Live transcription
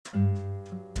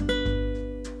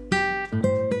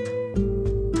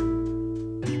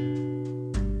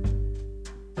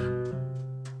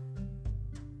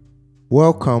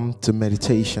Welcome to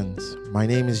Meditations. My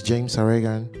name is James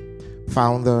Aregan,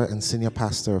 founder and senior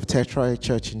pastor of Tetra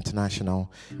Church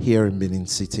International here in Benin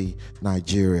City,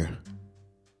 Nigeria.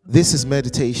 This is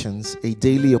Meditations, a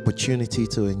daily opportunity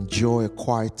to enjoy a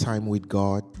quiet time with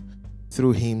God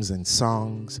through hymns and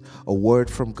songs, a word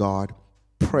from God,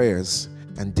 prayers,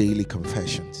 and daily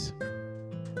confessions.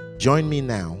 Join me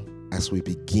now as we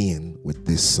begin with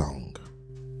this song.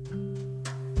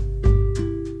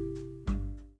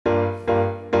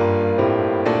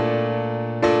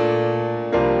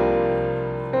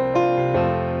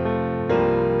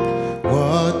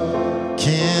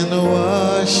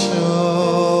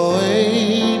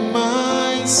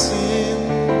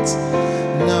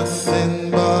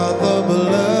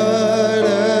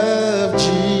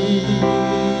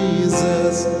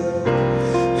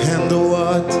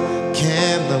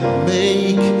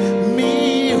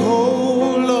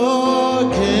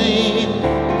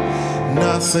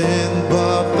 Nothing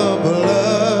but the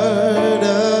blood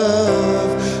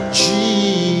of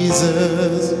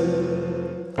Jesus.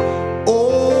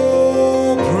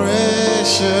 Oh,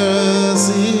 precious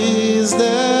is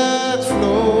that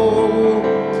flow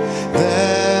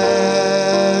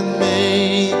that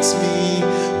makes me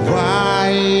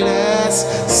white as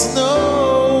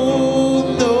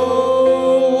snow.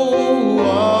 No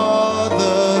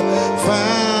other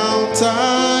fount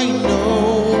I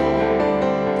know.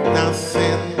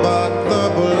 Nothing but the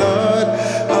blood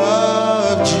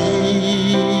of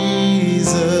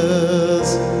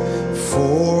Jesus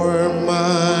for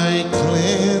my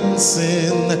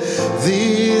cleansing.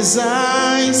 This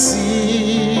I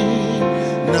see.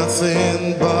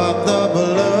 Nothing but the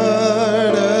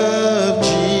blood of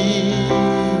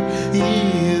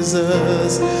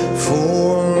Jesus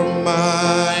for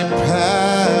my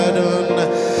pardon.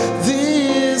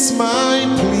 This my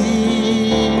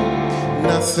plea.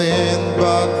 Nothing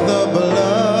but the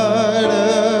blood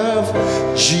of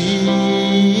Jesus.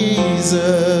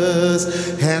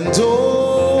 And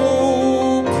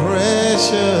oh,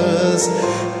 precious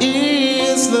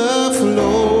is the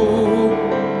flow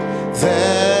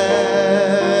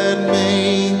that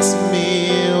makes me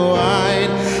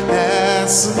white as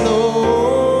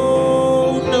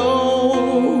snow. No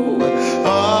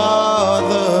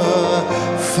other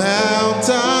fount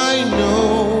I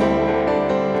know.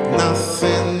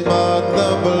 Nothing but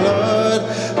the blood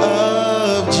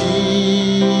of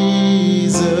Jesus.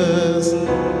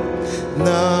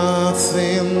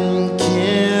 Nothing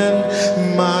can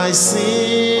my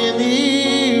sin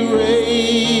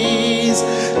erase.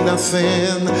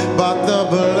 Nothing but the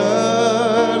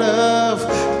blood of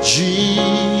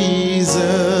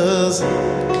Jesus.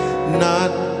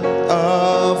 Not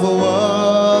of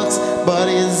works, but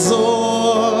is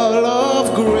all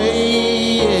of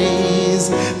grace.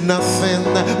 Nothing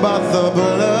but the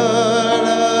blood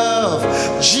of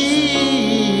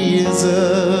Jesus.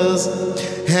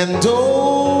 And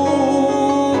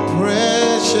oh,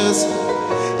 precious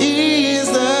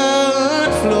is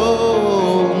that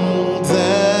flow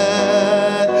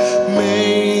that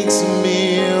makes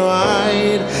me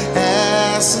white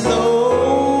as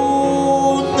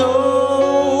snow. No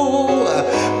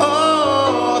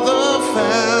other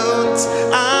founts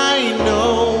I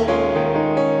know.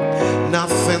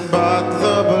 Nothing but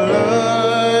the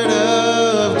blood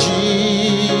of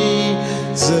Jesus.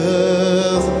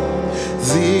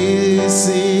 This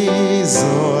is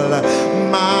all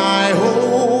my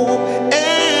hope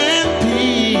and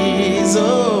peace.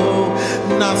 Oh,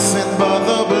 nothing but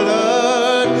the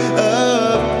blood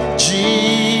of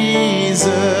Jesus.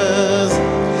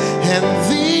 And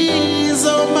these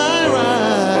are my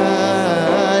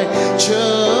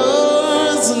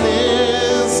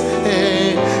righteousness.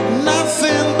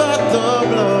 Nothing but the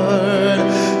blood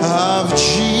of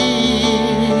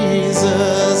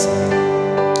Jesus.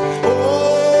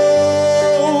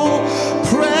 Oh,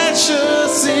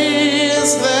 precious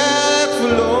is that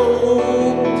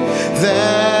flow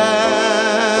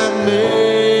that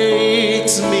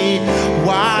makes me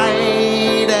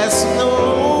white as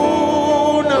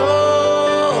snow.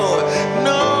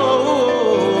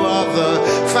 No other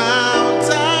fount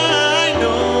I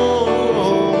know.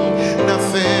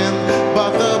 Nothing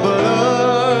but the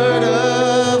blood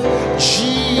of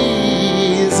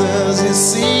Jesus. You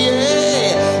see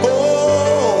it?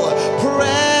 Oh,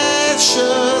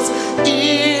 precious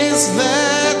is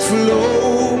that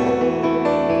flow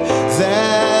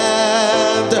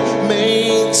that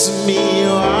makes me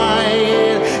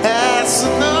white as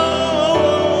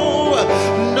snow.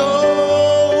 No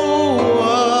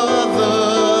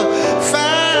other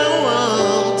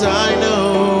fount I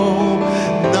know.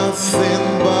 Nothing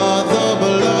but the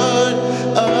blood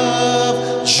of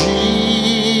Jesus.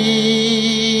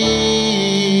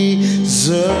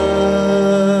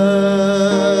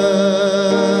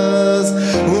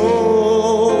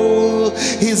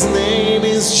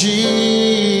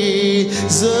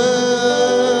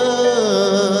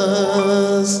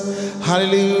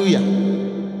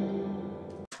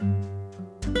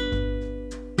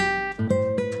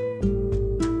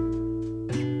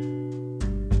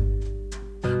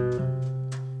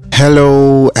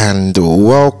 Hello and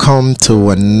welcome to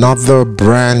another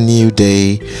brand new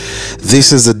day.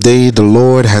 This is the day the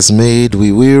Lord has made.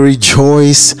 We will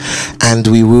rejoice and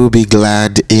we will be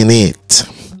glad in it.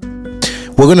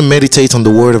 We're going to meditate on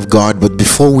the Word of God, but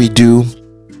before we do,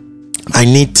 I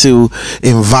need to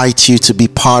invite you to be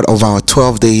part of our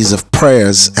 12 days of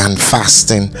prayers and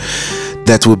fasting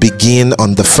that will begin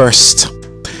on the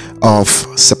 1st of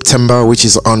September, which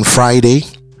is on Friday,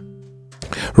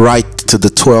 right to the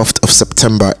 12th of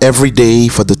September. Every day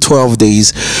for the 12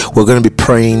 days, we're going to be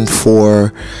praying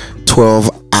for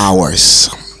 12 hours.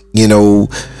 You know,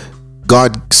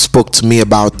 God spoke to me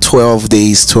about 12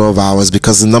 days, 12 hours,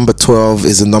 because the number 12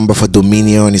 is a number for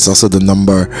dominion. It's also the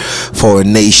number for a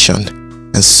nation.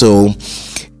 And so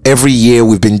every year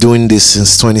we've been doing this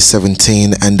since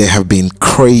 2017, and there have been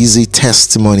crazy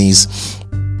testimonies,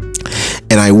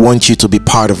 and I want you to be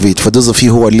part of it. For those of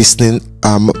you who are listening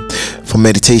for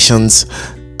meditations,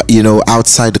 you know,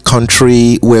 outside the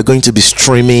country, we're going to be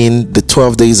streaming the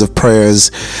 12 days of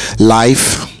prayers live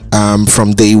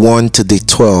from day 1 to day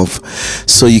 12.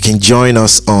 So you can join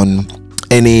us on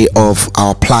any of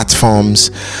our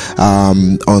platforms,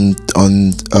 on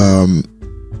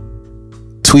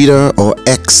Twitter or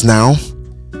X now,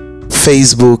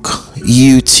 Facebook,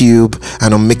 YouTube,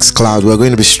 and on Mixcloud. We're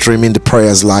going to be streaming the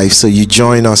prayers live, so you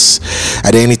join us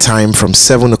at any time from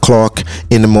 7 o'clock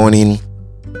in the morning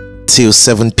till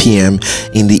 7 p.m.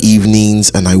 in the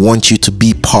evenings, and I want you to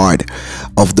be part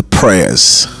of the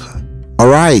prayers. All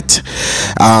right.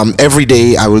 Every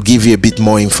day I will give you a bit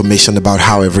more information about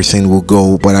how everything will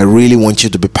go, but I really want you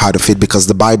to be part of it, because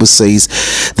the Bible says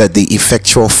that the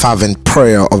effectual fervent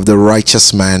prayer of the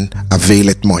righteous man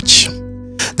availeth much.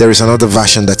 There is another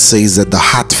version that says that the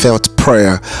heartfelt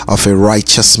prayer of a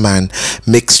righteous man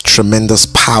makes tremendous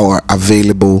power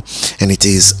available, and it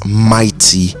is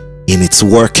mighty in its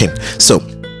working. So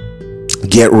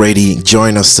get ready,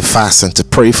 join us to fast and to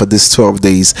pray for these 12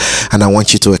 days, and I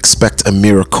want you to expect a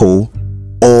miracle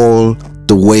all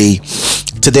the way.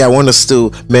 Today I want us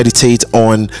to meditate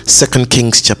on 2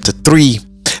 Kings chapter 3,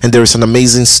 and there is an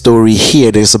amazing story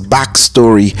here. There's a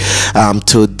backstory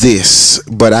to this,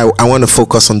 but I want to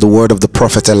focus on the word of the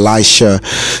prophet Elisha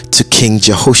to King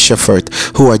Jehoshaphat,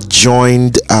 who had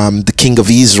joined the king of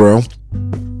Israel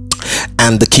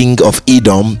and the king of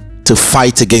Edom to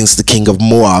fight against the king of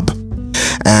Moab.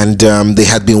 And they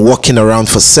had been walking around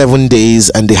for 7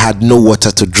 days, and they had no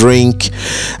water to drink,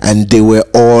 and they were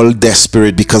all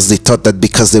desperate because they thought that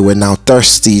because they were now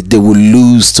thirsty, they would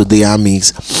lose to the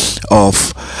armies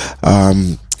of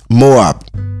Moab.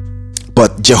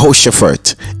 But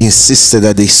Jehoshaphat insisted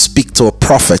that they speak to a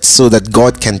prophet so that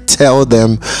God can tell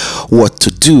them what to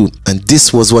do. And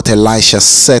this was what Elisha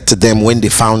said to them when they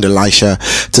found Elisha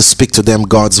to speak to them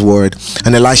God's word.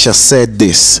 And Elisha said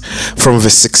this from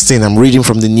verse 16. I'm reading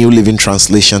from the New Living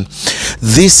Translation.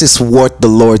 This is what the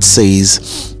Lord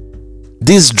says.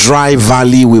 This dry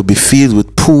valley will be filled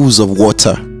with pools of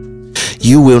water.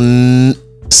 You will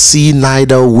see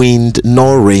neither wind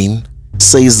nor rain,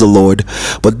 says the Lord,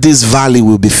 but this valley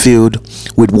will be filled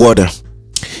with water.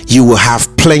 You will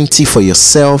have plenty for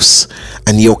yourselves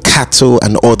and your cattle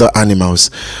and other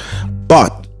animals.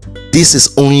 But this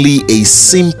is only a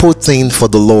simple thing for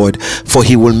the Lord, for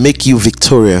he will make you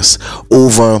victorious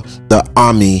over the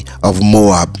army of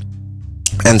Moab.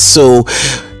 And so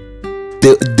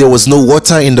there was no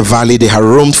water in the valley. They had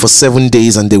roamed for 7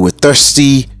 days and they were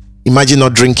thirsty. Imagine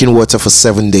not drinking water for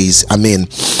 7 days.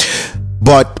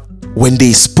 But when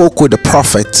they spoke with the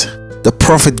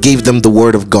prophet gave them the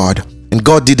word of God, and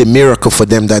God did a miracle for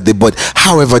them that day. But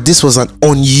however, this was an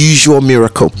unusual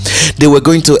miracle. They were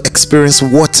going to experience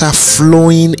water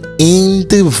flowing in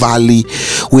the valley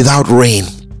without rain.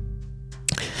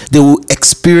 They will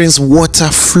experience water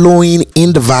flowing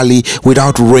in the valley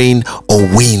without rain or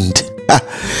wind.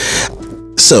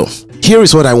 So here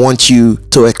is what I want you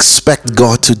to expect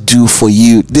God to do for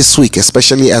you this week,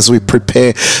 especially as we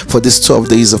prepare for these 12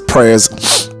 days of prayers.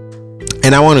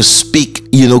 And I want to speak,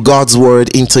 God's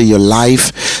word into your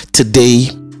life today,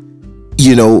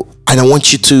 and I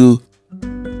want you to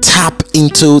tap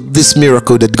into this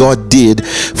miracle that God did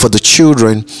for the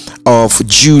children of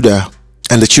Judah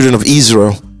and the children of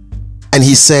Israel. And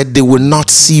he said they will not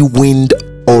see wind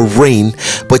or rain,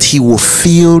 but he will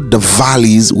fill the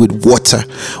valleys with water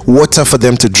for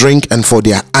them to drink, and for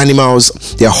their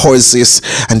animals, their horses,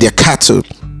 and their cattle.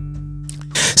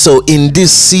 So in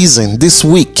this season, this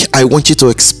week, I want you to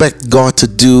expect God to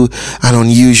do an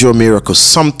unusual miracle,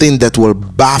 something that will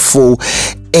baffle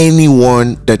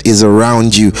anyone that is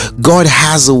around you. God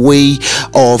has a way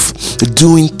of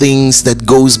doing things that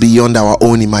goes beyond our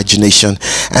own imagination.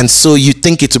 And so you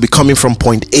think it will be coming from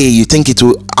point A, you think it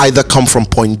will either come from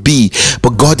point B,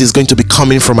 but God is going to be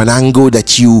coming from an angle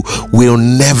that you will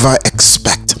never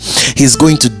expect. He's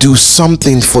going to do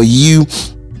something for you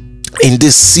in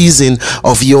this season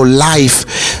of your life,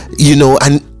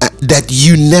 and that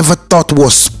you never thought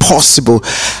was possible.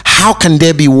 How can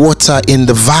there be water in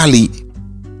the valley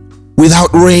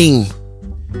without rain?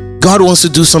 God wants to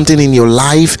do something in your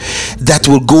life that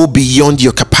will go beyond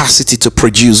your capacity to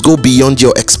produce, go beyond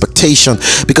your expectation,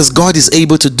 because God is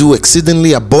able to do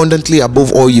exceedingly abundantly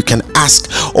above all you can ask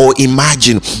or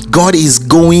imagine. God is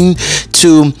going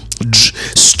to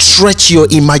stretch your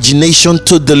imagination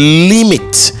to the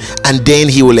limit, and then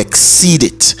he will exceed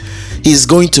it. He's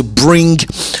going to bring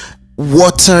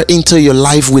water into your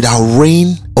life without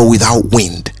rain or without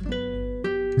wind.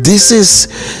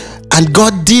 And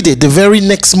God did it the very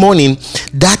next morning.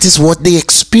 That is what they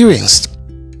experienced.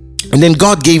 And then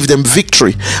God gave them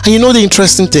victory. And you know the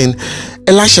interesting thing,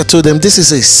 Elisha told them, this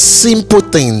is a simple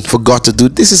thing for God to do.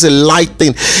 This is a light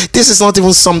thing. This is not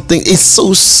even something, it's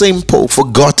so simple for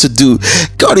God to do.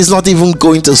 God is not even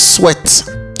going to sweat,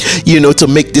 to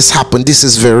make this happen. This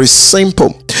is very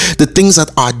simple. The things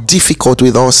that are difficult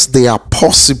with us, they are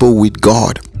possible with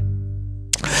God.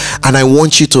 And I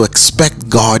want you to expect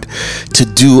God to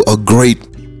do a great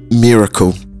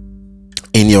miracle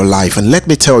in your life. And let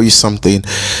me tell you something.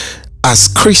 As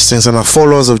Christians and as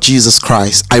followers of Jesus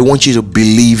Christ, I want you to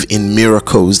believe in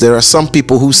miracles. There are some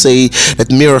people who say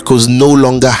that miracles no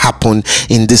longer happen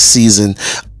in this season,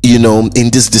 in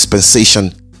this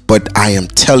dispensation. But I am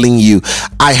telling you,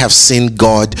 I have seen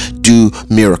God do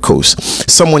miracles.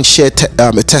 Someone shared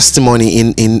a testimony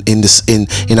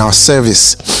in our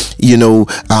service,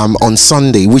 on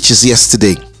Sunday, which is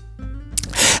yesterday.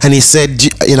 And he said,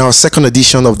 in our second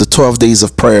edition of the 12 days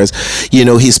of prayers,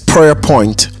 his prayer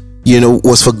point,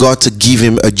 was for God to give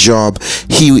him a job.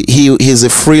 He's a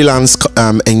freelance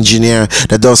engineer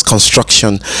that does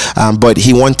construction, but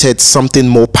he wanted something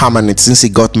more permanent since he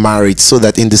got married, so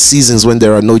that in the seasons when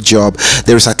there are no job,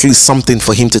 there is at least something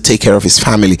for him to take care of his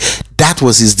family. That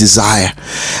was his desire,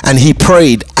 and he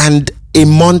prayed, and a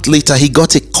month later he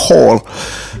got a call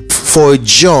for a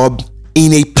job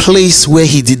in a place where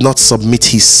he did not submit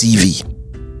his CV.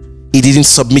 He didn't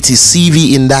submit his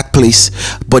CV in that place,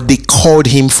 but they called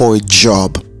him for a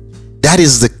job. That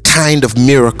is the kind of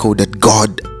miracle that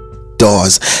God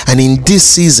does. And in this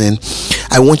season,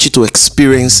 I want you to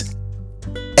expect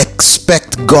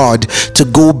God to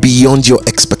go beyond your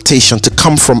expectation, to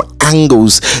come from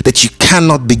angles that you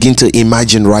cannot begin to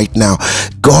imagine right now.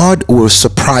 God will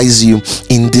surprise you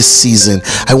in this season.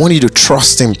 I want you to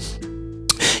trust him.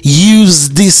 Use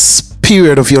this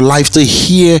period of your life to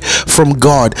hear from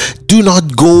God. Do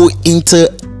not go into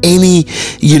any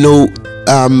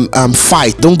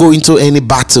fight. Don't go into any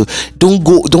battle.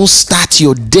 Don't start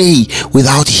your day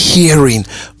without hearing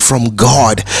from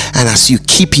God. And as you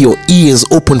keep your ears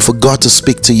open for God to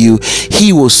speak to you,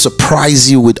 he will surprise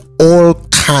you with all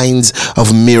kinds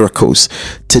of miracles.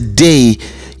 Today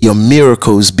your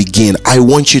miracles begin. I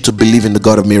want you to believe in the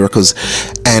God of miracles.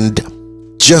 And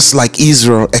just like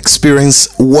Israel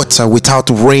experienced water without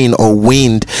rain or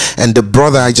wind, and the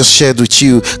brother I just shared with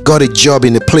you got a job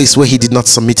in a place where he did not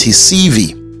submit his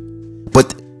CV,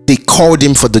 but they called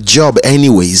him for the job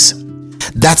anyways.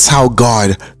 That's how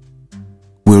God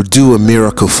will do a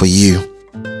miracle for you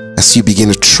as you begin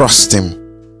to trust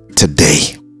him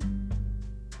today.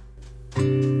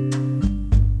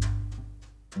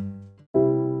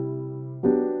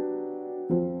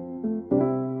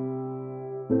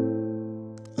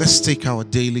 Let's take our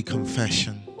daily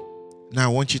confession.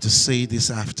 Now I want you to say this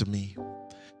after me.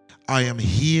 I am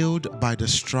healed by the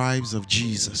stripes of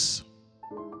Jesus.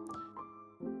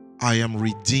 I am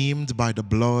redeemed by the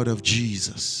blood of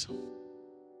Jesus.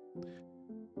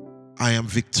 I am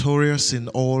victorious in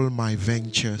all my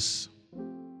ventures.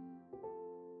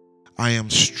 I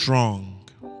am strong.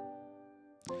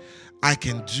 I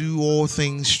can do all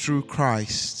things through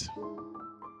Christ.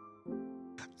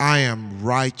 I am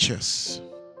righteous.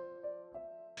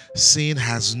 Sin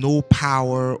has no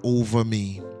power over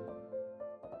me.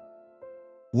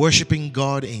 Worshiping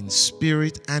God in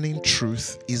spirit and in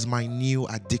truth is my new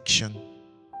addiction.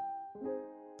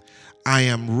 I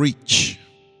am rich.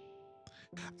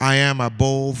 I am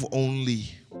above only.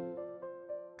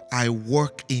 I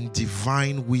work in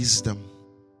divine wisdom.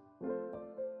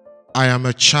 I am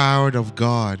a child of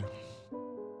God.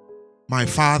 My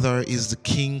Father is the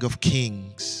King of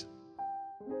Kings.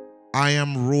 I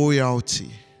am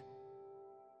royalty.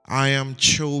 I am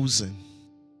chosen.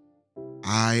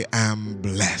 I am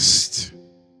blessed.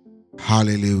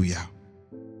 Hallelujah.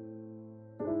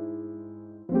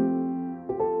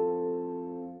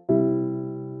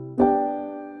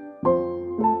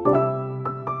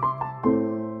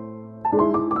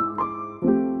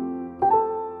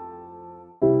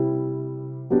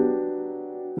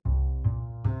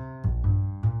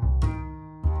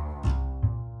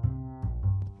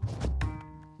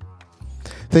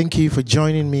 Thank you for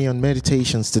joining me on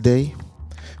Meditations today.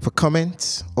 For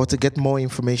comments or to get more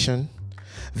information,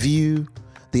 view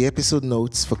the episode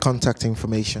notes for contact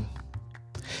information.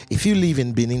 If you live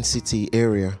in Benin City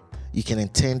area, you can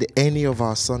attend any of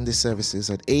our Sunday services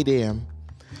at 8 a.m.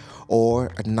 or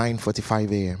at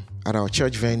 9:45 a.m. at our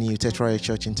church venue, Tetraya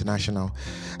Church International,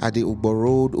 at the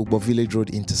Ugbo Village Road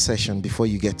intersection before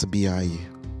you get to BIU.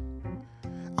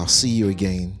 I'll see you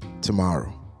again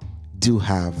tomorrow. Do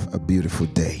have a beautiful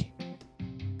day.